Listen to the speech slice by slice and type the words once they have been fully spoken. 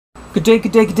Good day,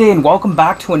 good day, good day, and welcome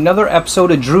back to another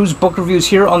episode of Drew's Book Reviews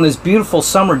here on this beautiful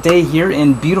summer day here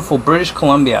in beautiful British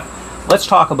Columbia. Let's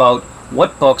talk about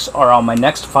what books are on my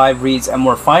next 5 reads, and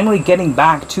we're finally getting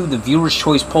back to the Viewer's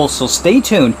Choice poll, so stay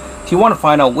tuned if you want to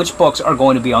find out which books are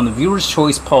going to be on the Viewer's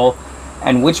Choice poll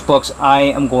and which books I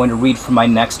am going to read for my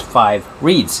next 5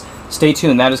 reads. Stay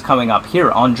tuned, that is coming up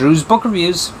here on Drew's Book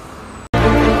Reviews.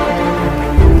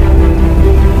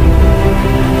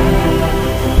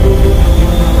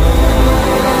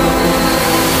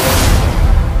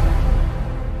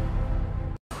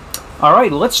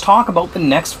 Alright, let's talk about the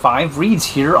next 5 reads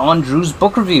here on Drew's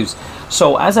Book Reviews.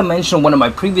 So, as I mentioned in one of my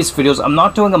previous videos, I'm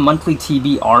not doing a monthly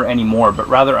TBR anymore, but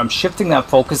rather I'm shifting that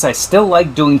focus. I still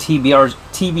like doing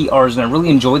TBRs, and I really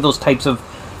enjoy those types of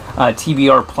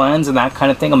TBR plans and that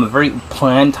kind of thing. I'm a very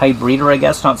plan type reader, I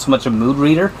guess, not so much a mood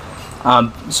reader.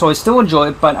 So I still enjoy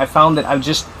it, but I found that I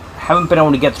just haven't been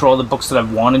able to get through all the books that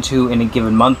I've wanted to in a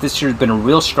given month. This year has been a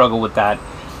real struggle with that.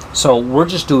 So we're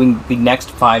just doing the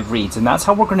next 5 reads, and that's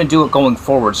how we're going to do it going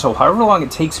forward. So however long it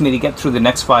takes me to get through the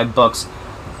next 5 books,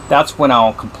 that's when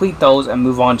I'll complete those and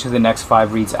move on to the next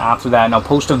 5 reads after that. And I'll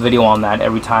post a video on that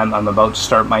every time I'm about to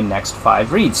start my next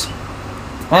 5 reads.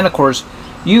 And of course,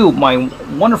 you, my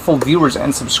wonderful viewers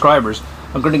and subscribers,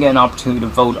 are going to get an opportunity to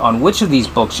vote on which of these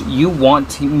books you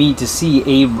want me to see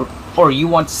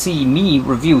me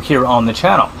review here on the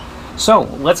channel. So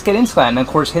let's get into that, and of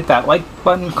course hit that like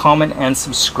button, comment, and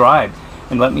subscribe,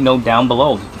 and let me know down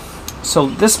below. So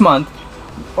this month,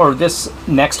 or this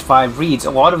next 5 reads, a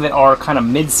lot of it are kind of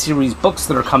mid-series books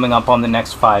that are coming up on the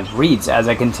next 5 reads as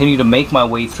I continue to make my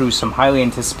way through some highly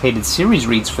anticipated series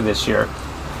reads for this year.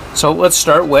 So let's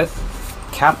start with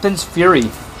Captain's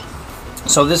Fury.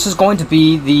 So this is going to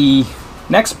be the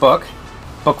next book,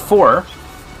 book 4.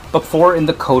 Book 4 in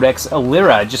the Codex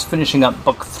Alira. Just finishing up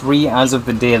book 3 as of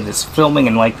the day of this filming,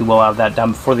 and likely we'll have that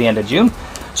done before the end of June.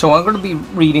 So I'm going to be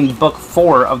reading book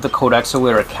 4 of the Codex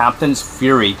Alira, Captain's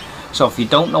Fury. So if you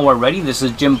don't know already, this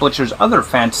is Jim Butcher's other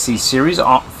fantasy series,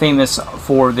 famous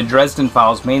for the Dresden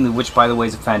Files mainly, which by the way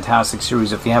is a fantastic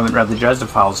series. If you haven't read the Dresden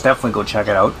Files, definitely go check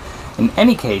it out. In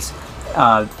any case,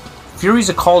 Fury's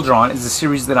a Cauldron is a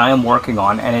series that I am working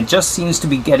on, and it just seems to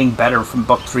be getting better from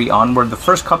book 3 onward. The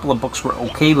first couple of books were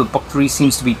okay, but book 3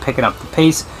 seems to be picking up the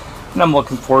pace, and I'm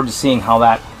looking forward to seeing how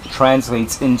that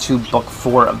translates into book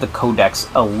 4 of the Codex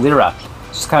Alira.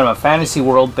 It's kind of a fantasy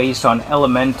world based on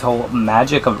elemental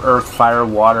magic of earth, fire,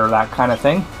 water, that kind of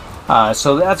thing.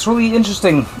 So that's really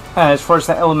interesting as far as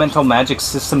the elemental magic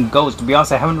system goes. To be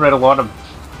honest, I haven't read a lot of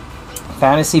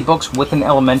fantasy books with an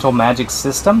elemental magic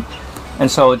system. And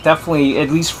so it definitely,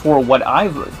 at least for what I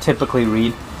typically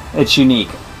read, it's unique.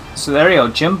 So there you go,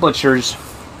 Jim Butcher's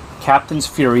Captain's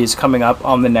Fury is coming up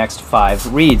on the next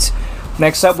 5 reads.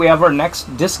 Next up we have our next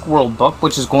Discworld book,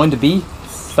 which is going to be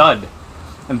Thud.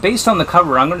 And based on the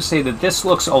cover, I'm going to say that this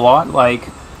looks a lot like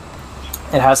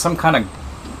it has some kind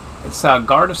of, it's a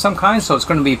guard of some kind, so it's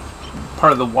going to be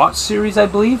part of the Watch series, I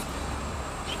believe,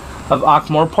 of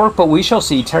Ankh-Morpork, but we shall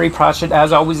see. Terry Pratchett,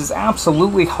 as always, is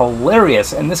absolutely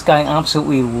hilarious, and this guy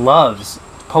absolutely loves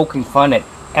poking fun at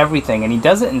everything, and he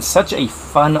does it in such a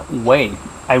fun way.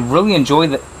 I really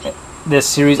enjoy this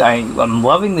series. I'm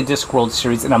loving the Discworld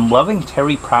series, and I'm loving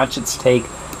Terry Pratchett's take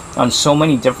on so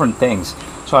many different things.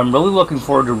 So I'm really looking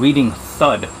forward to reading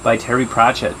Thud by Terry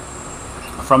Pratchett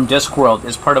from Discworld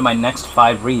as part of my next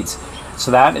 5 reads.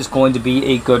 So that is going to be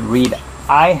a good read.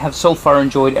 I have so far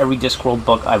enjoyed every Discworld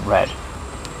book I've read,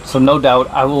 so no doubt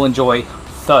I will enjoy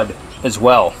Thud as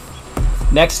well.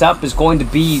 Next up is going to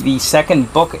be the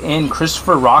second book in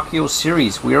Christopher Ruocchio's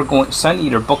series. We are going Sun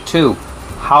Eater, book 2,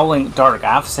 Howling Dark.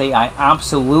 I have to say I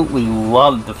absolutely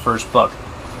loved the first book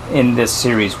in this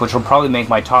series, which will probably make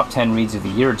my top 10 reads of the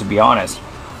year, to be honest.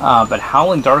 But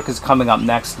Howling Dark is coming up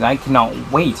next, and I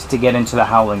cannot wait to get into the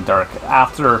Howling Dark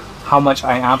after how much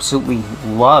I absolutely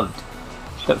loved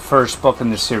the first book in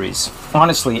the series.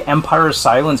 Honestly, Empire of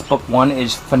Silence book 1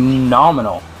 is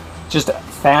phenomenal, just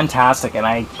fantastic, and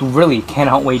I really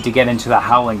cannot wait to get into the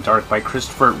Howling Dark by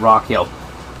Christopher Ruocchio.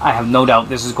 I have no doubt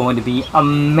this is going to be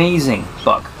amazing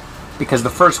book, because the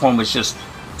first one was just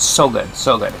so good,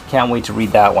 so good. Can't wait to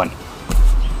read that one.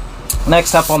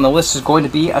 Next up on the list is going to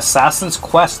be Assassin's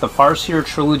Quest, the Farseer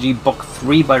Trilogy book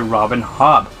 3 by Robin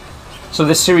Hobb. So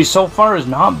this series so far is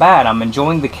not bad. I'm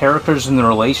enjoying the characters and the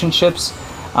relationships,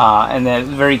 and the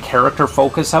very character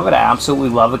focus of it. I absolutely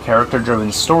love a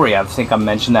character-driven story. I think I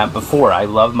mentioned that before. I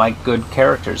love my good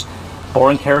characters.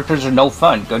 Boring characters are no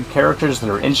fun. Good characters that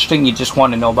are interesting, you just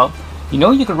want to know about. You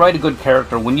know you could write a good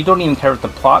character when you don't even care if the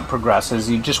plot progresses.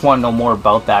 You just want to know more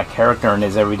about that character in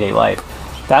his everyday life.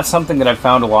 That's something that I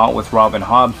found a lot with Robin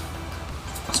Hobb.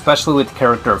 especially with the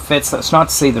character of Fitz. That's not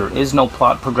to say there is no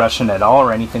plot progression at all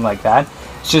or anything like that.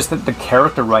 It's just that the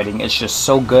character writing is just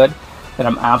so good that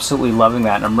I'm absolutely loving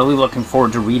that. And I'm really looking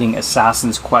forward to reading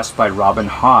Assassin's Quest by Robin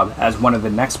Hobb as one of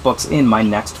the next books in my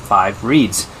next 5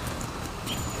 reads.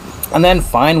 And then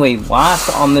finally, last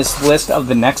on this list of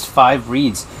the next 5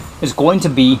 reads is going to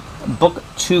be Book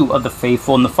 2 of The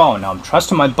Faithful and the Fallen. Now, I'm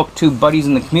trusting my Book 2 buddies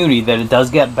in the community that it does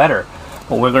get better.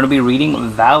 But we're going to be reading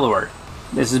Valor.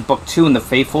 This is Book 2 in The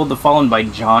Faithful and the Fallen by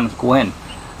John Gwynne.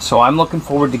 So I'm looking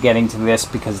forward to getting to this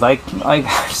because like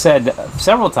I've said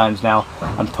several times now,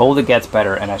 I'm told it gets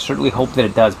better, and I certainly hope that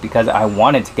it does because I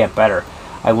want it to get better.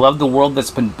 I love the world that's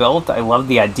been built. I love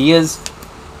the ideas,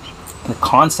 the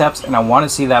concepts, and I want to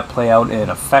see that play out in an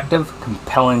effective,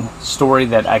 compelling story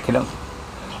that I can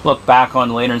look back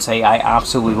on later and say, I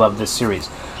absolutely love this series.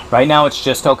 Right now it's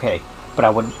just okay, but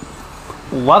I would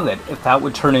love it if that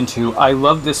would turn into, I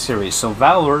love this series. So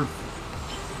Valor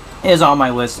is on my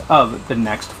list of the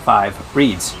next 5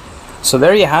 reads. So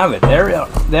there you have it.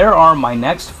 There are my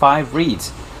next 5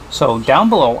 reads. So down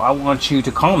below, I want you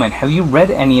to comment, have you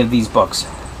read any of these books?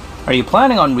 Are you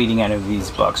planning on reading any of these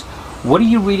books? What are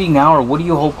you reading now, or what do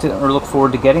you hope to or look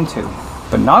forward to getting to?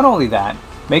 But not only that,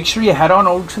 make sure you head on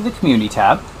over to the community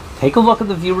tab, take a look at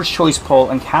the viewer's choice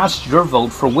poll, and cast your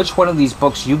vote for which one of these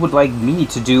books you would like me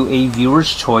to do a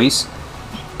viewer's choice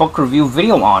book review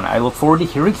video on. I look forward to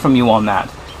hearing from you on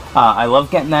that. I love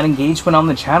getting that engagement on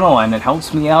the channel, and it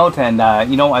helps me out, and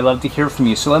you know, I love to hear from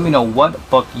you. So let me know what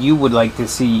book you would like to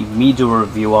see me do a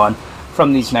review on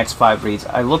from these next 5 reads.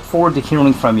 I look forward to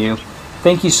hearing from you.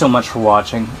 Thank you so much for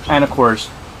watching, and of course,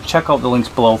 check out the links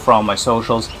below for all my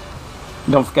socials.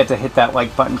 Don't forget to hit that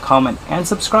like button, comment, and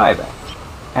subscribe.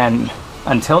 And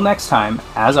until next time,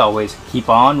 as always, keep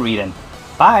on reading.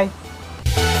 Bye!